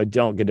 So I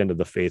don't get into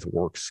the faith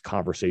works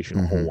conversation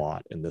a whole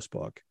lot in this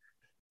book.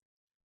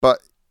 But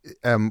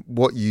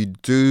what you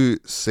do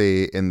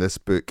say in this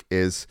book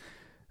is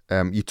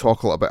you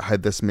talk a lot about how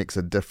this makes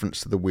a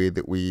difference to the way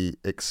that we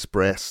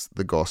express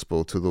the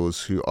gospel to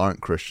those who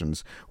aren't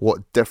Christians.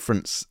 What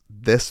difference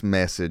this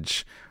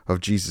message of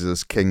Jesus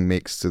as King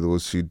makes to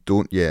those who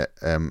don't yet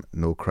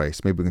know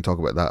Christ. Maybe we can talk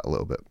about that a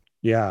little bit.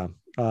 Yeah.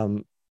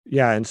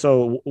 And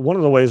so one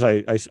of the ways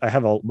I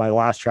have my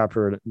last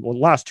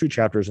two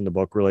chapters in the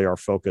book really are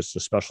focused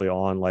especially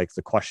on like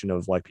the question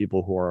of like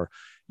people who are,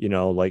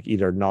 like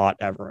either not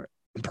ever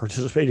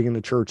participating in the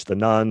church, the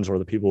nuns, or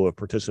the people who have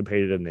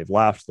participated and they've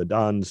left, the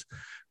nuns,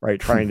 right?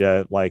 Trying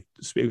to like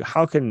speak,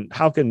 how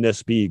can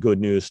this be good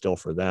news still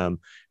for them?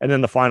 And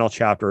then the final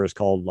chapter is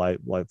called I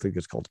think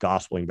it's called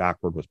Gospeling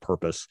Backward with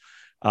Purpose.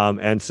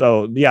 And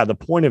so, the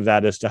point of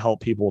that is to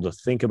help people to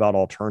think about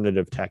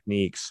alternative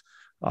techniques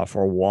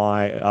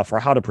for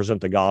how to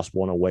present the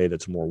gospel in a way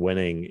that's more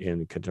winning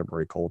in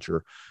contemporary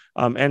culture.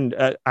 And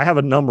I have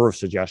a number of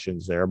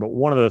suggestions there, but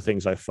one of the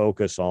things I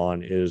focus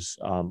on is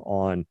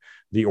on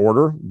the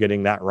order,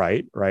 getting that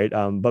right.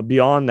 But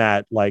beyond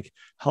that, like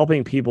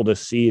helping people to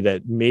see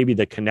that maybe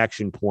the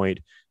connection point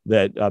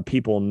that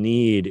people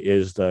need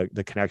is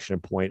the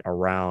connection point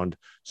around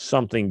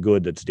something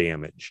good that's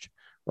damaged,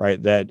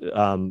 right? That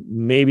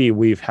maybe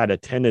we've had a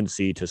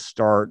tendency to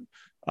start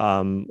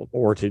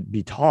or to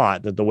be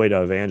taught that the way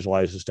to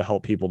evangelize is to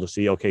help people to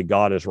see, okay,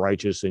 God is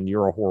righteous and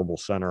you're a horrible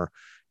sinner.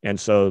 And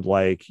so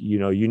like,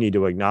 you need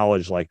to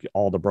acknowledge like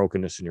all the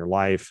brokenness in your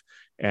life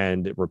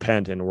and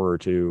repent in order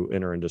to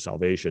enter into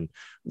salvation.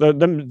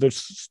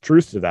 There's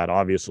truth to that,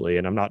 obviously,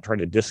 and I'm not trying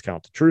to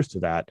discount the truth to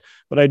that,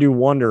 but I do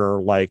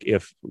wonder like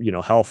if,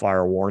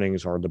 hellfire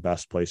warnings are the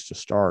best place to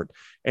start.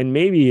 And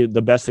maybe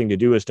the best thing to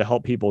do is to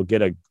help people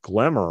get a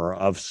glimmer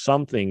of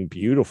something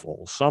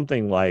beautiful,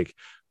 something like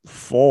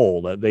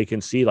full, that they can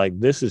see like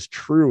this is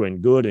true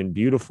and good and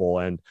beautiful,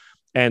 and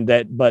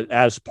that, but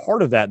as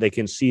part of that, they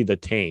can see the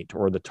taint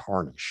or the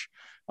tarnish.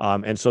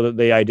 And so that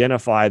they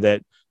identify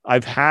that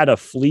I've had a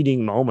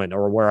fleeting moment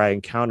or where I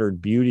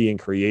encountered beauty in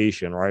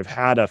creation, or I've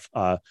had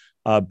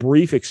a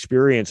brief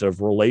experience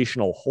of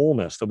relational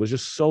wholeness that was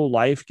just so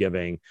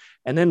life-giving.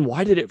 And then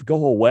why did it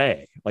go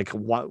away?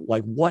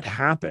 What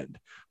happened?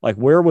 Like,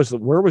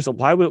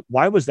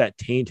 why was that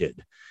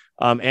tainted?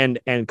 And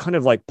kind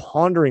of like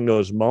pondering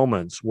those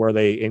moments where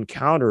they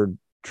encountered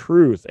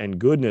truth and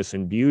goodness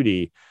and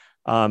beauty,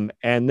 and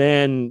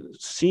then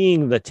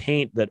seeing the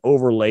taint that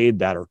overlaid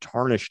that or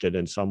tarnished it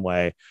in some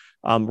way.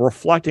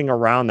 Reflecting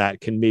around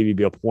that can maybe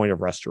be a point of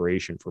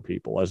restoration for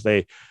people,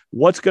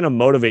 what's going to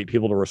motivate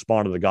people to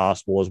respond to the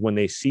gospel is when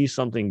they see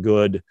something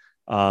good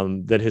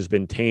that has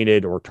been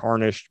tainted or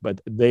tarnished, but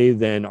they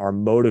then are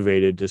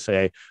motivated to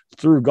say,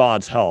 through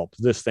God's help,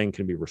 this thing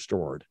can be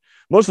restored.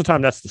 Most of the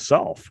time that's the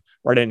self,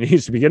 right? And it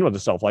needs to begin with the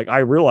self. Like, I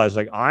realize,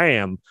 like, I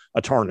am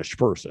a tarnished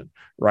person,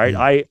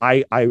 right?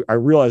 I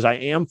realize I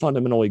am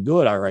fundamentally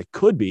good, or I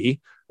could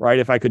be, right,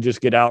 if I could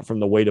just get out from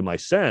the weight of my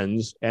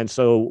sins. And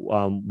so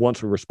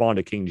once we respond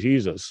to King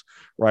Jesus,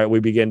 right, we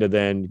begin to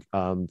then,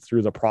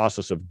 through the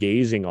process of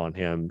gazing on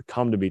him,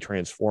 come to be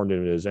transformed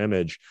into his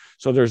image.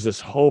 So there's this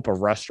hope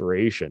of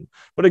restoration,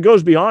 but it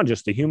goes beyond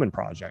just the human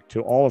project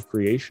to all of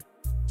creation.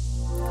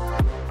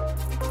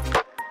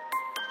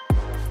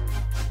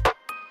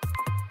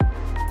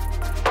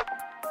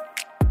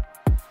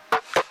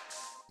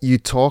 You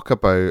talk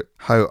about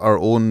how our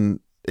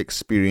own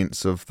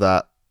experience of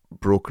that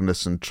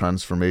brokenness and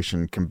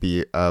transformation can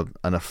be an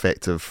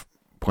effective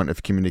point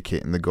of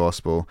communicating the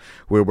gospel,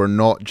 where we're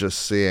not just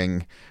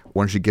saying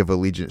once you give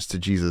allegiance to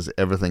Jesus,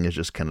 everything is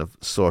just kind of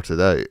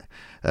sorted out.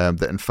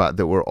 That in fact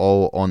that we're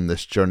all on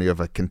this journey of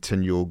a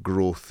continual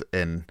growth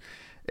in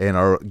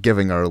our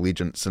giving our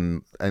allegiance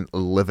and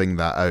living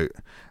that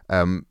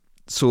out.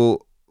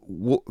 So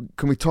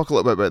can we talk a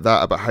little bit about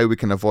that, about how we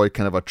can avoid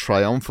kind of a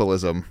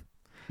triumphalism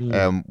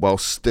while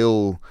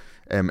still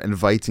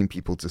inviting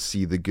people to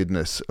see the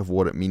goodness of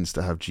what it means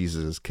to have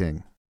Jesus as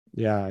King?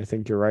 Yeah, I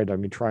think you're right. I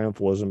mean,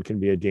 triumphalism can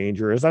be a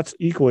danger, as that's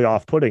equally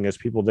off-putting as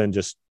people then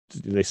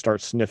they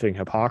start sniffing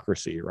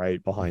hypocrisy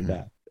right behind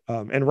that,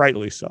 and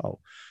rightly so.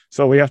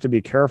 So we have to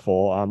be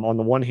careful. On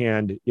the one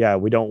hand, yeah,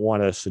 we don't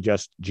want to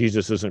suggest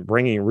Jesus isn't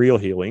bringing real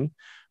healing,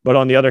 but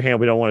on the other hand,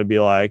 we don't want to be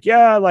like,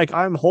 yeah, like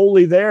I'm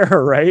wholly there,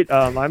 right?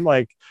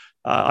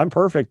 I'm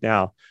perfect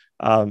now.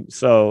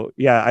 So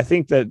yeah, I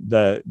think that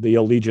the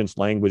allegiance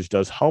language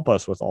does help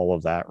us with all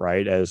of that,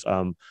 right? As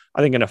I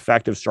think an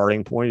effective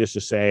starting point is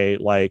to say,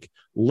 like,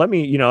 let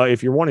me,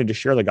 if you're wanting to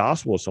share the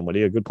gospel with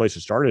somebody, a good place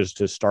to start is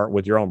to start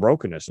with your own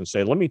brokenness and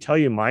say, let me tell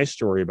you my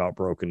story about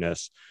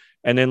brokenness.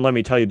 And then let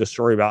me tell you the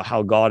story about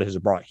how God has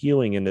brought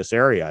healing in this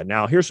area.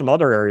 Now, here's some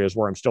other areas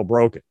where I'm still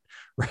broken,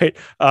 right?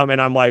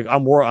 And I'm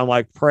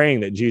like praying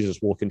that Jesus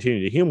will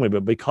continue to heal me,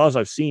 but because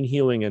I've seen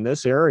healing in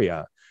this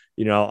area,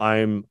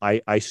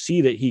 I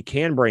see that he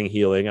can bring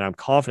healing, and I'm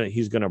confident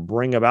he's going to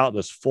bring about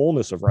this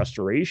fullness of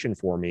restoration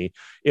for me,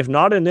 if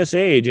not in this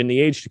age, in the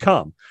age to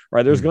come,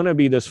 right? There's going to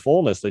be this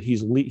fullness that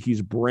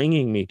he's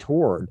bringing me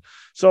toward.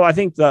 So I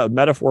think the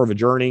metaphor of a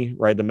journey,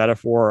 right? The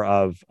metaphor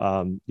of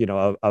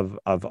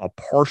a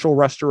partial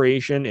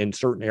restoration in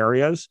certain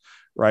areas,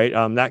 right?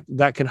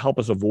 That can help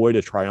us avoid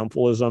a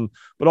triumphalism,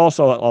 but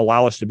also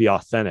allow us to be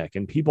authentic,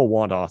 and people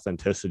want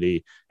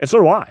authenticity. And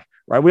so do I.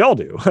 Right. We all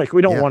do. Like,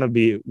 we don't want to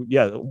be,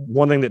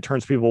 one thing that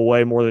turns people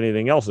away more than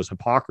anything else is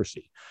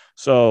hypocrisy.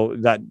 So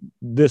that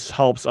this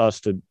helps us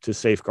to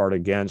safeguard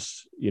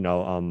against,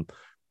 a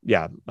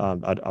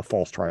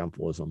false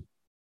triumphalism.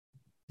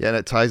 Yeah. And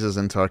it ties us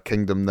into our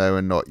kingdom now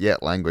and not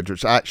yet language,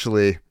 which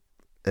actually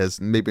is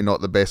maybe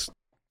not the best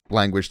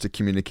language to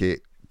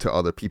communicate to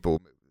other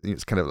people.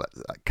 It's kind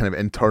of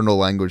internal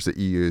language that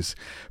you use.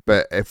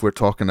 But if we're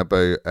talking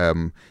about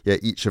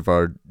each of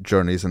our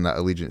journeys and that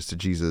allegiance to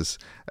Jesus,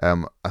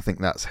 I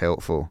think that's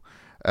helpful.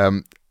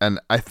 And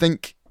I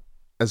think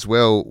as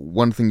well,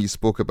 one thing you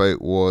spoke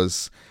about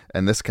was,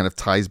 and this kind of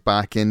ties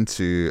back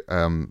into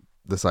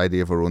this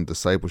idea of our own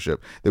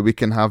discipleship, that we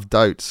can have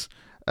doubts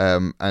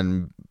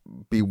and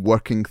be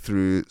working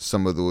through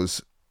some of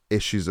those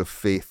issues of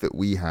faith that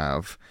we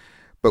have,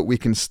 but we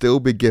can still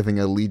be giving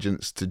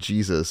allegiance to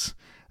Jesus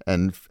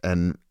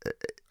and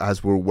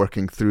as we're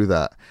working through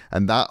that.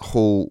 And that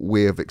whole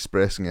way of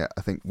expressing it,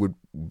 I think, would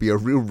be a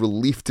real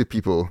relief to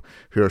people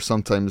who are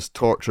sometimes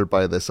tortured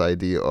by this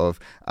idea of,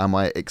 am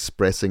I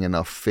expressing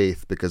enough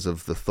faith because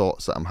of the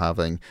thoughts that I'm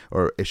having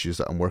or issues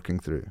that I'm working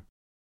through?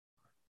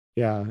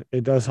 Yeah,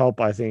 it does help,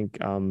 I think,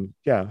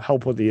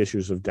 help with the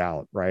issues of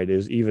doubt, right?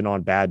 Is even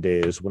on bad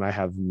days when I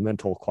have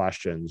mental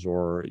questions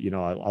or,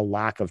 a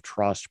lack of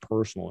trust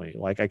personally,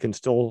 like, I can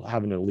still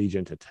have an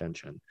allegiant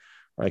attention.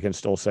 Or I can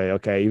still say,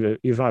 okay, even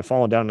if I've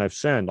fallen down and I've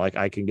sinned, like,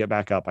 I can get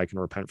back up, I can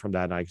repent from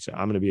that, and I can say,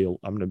 I'm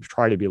going to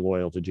try to be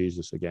loyal to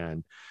Jesus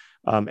again.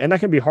 And that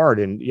can be hard.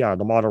 And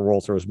the modern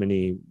world throws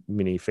many,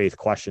 many faith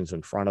questions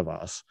in front of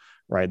us,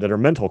 right? That are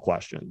mental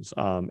questions.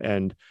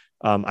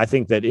 I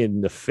think that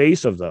in the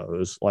face of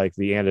those, like,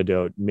 the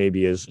antidote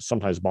maybe is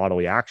sometimes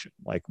bodily action.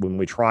 Like, when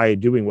we try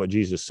doing what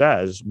Jesus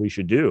says we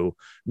should do,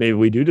 maybe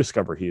we do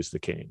discover he's the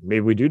king.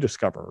 Maybe we do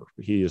discover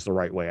he is the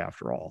right way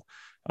after all.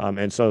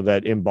 And so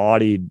that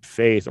embodied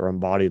faith or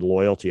embodied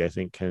loyalty, I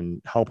think,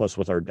 can help us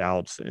with our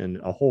doubts in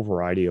a whole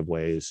variety of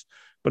ways.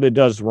 But it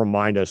does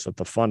remind us that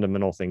the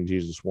fundamental thing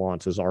Jesus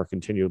wants is our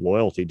continued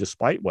loyalty,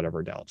 despite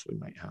whatever doubts we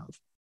might have.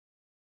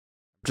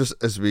 Just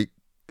as we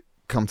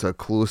come to a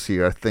close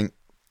here, I think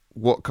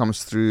what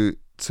comes through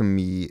to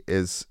me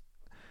is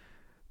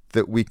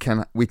that we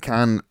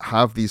can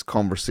have these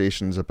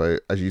conversations about,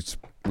 as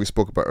we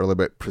spoke about earlier,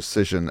 about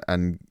precision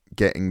and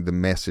getting the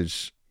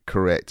message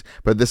correct.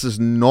 But this is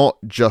not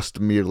just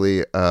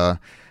merely an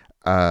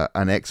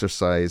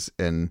exercise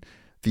in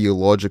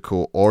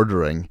theological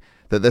ordering,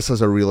 that this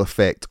has a real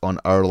effect on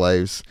our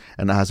lives,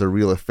 and it has a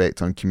real effect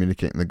on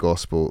communicating the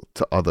gospel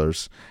to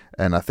others.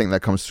 And I think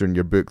that comes through in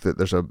your book, that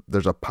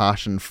there's a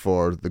passion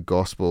for the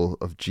gospel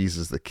of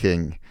Jesus the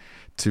King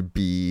to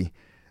be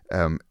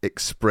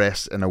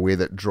expressed in a way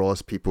that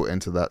draws people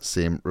into that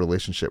same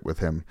relationship with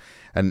him.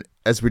 And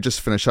as we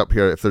just finish up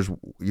here, if there's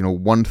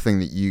one thing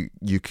that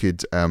you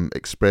could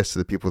express to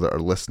the people that are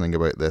listening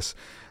about this,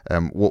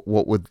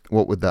 what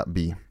would that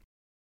be?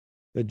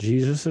 That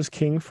Jesus is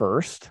king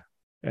first,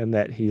 and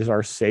that he's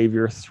our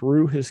savior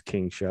through his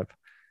kingship,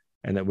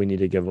 and that we need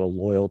to give a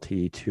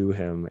loyalty to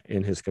him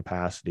in his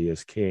capacity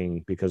as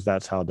king, because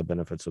that's how the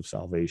benefits of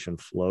salvation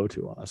flow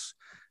to us.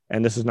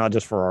 And this is not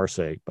just for our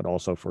sake, but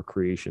also for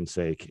creation's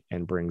sake,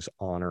 and brings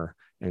honor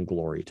and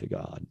glory to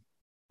God.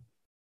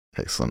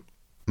 Excellent.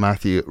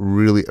 Matthew,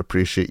 really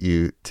appreciate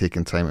you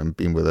taking time and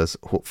being with us.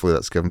 Hopefully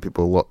that's given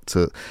people a lot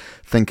to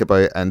think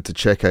about and to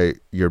check out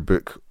your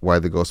book, Why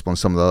the Gospel, and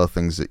some of the other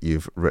things that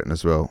you've written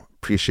as well.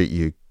 Appreciate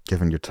you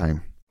giving your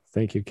time.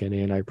 Thank you,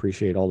 Kenny, and I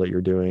appreciate all that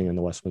you're doing in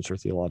the Westminster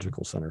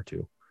Theological Center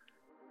too.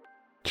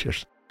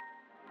 Cheers.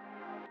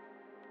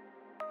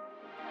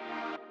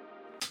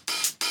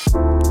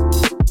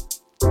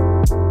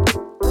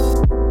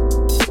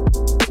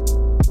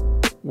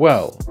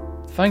 Well,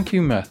 thank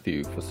you,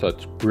 Matthew, for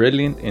such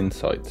brilliant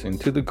insights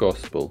into the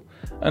gospel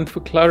and for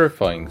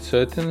clarifying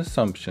certain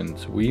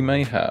assumptions we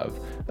may have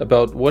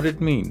about what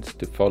it means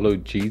to follow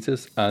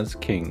Jesus as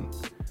King.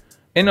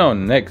 In our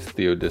next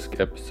Theodisc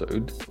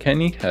episode,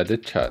 Kenny had a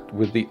chat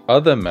with the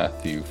other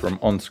Matthew from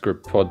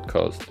OnScript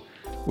podcast,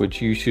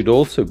 which you should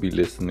also be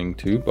listening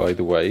to, by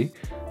the way,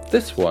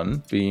 this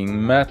one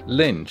being Matt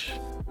Lynch,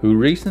 who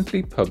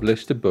recently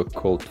published a book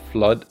called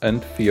Flood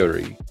and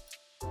Fury.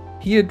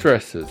 He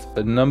addresses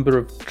a number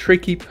of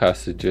tricky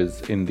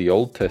passages in the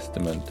Old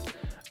Testament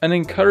and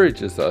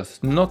encourages us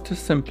not to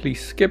simply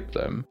skip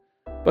them,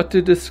 but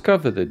to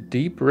discover the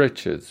deep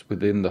riches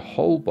within the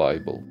whole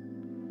Bible.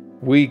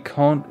 We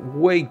can't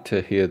wait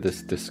to hear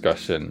this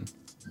discussion.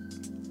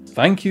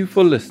 Thank you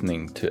for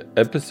listening to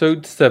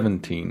episode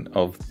 17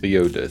 of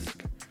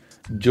Theodisc.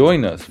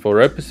 Join us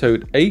for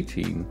episode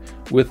 18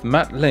 with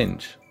Matt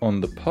Lynch on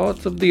the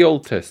parts of the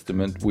Old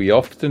Testament we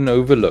often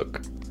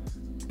overlook.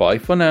 Bye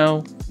for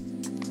now.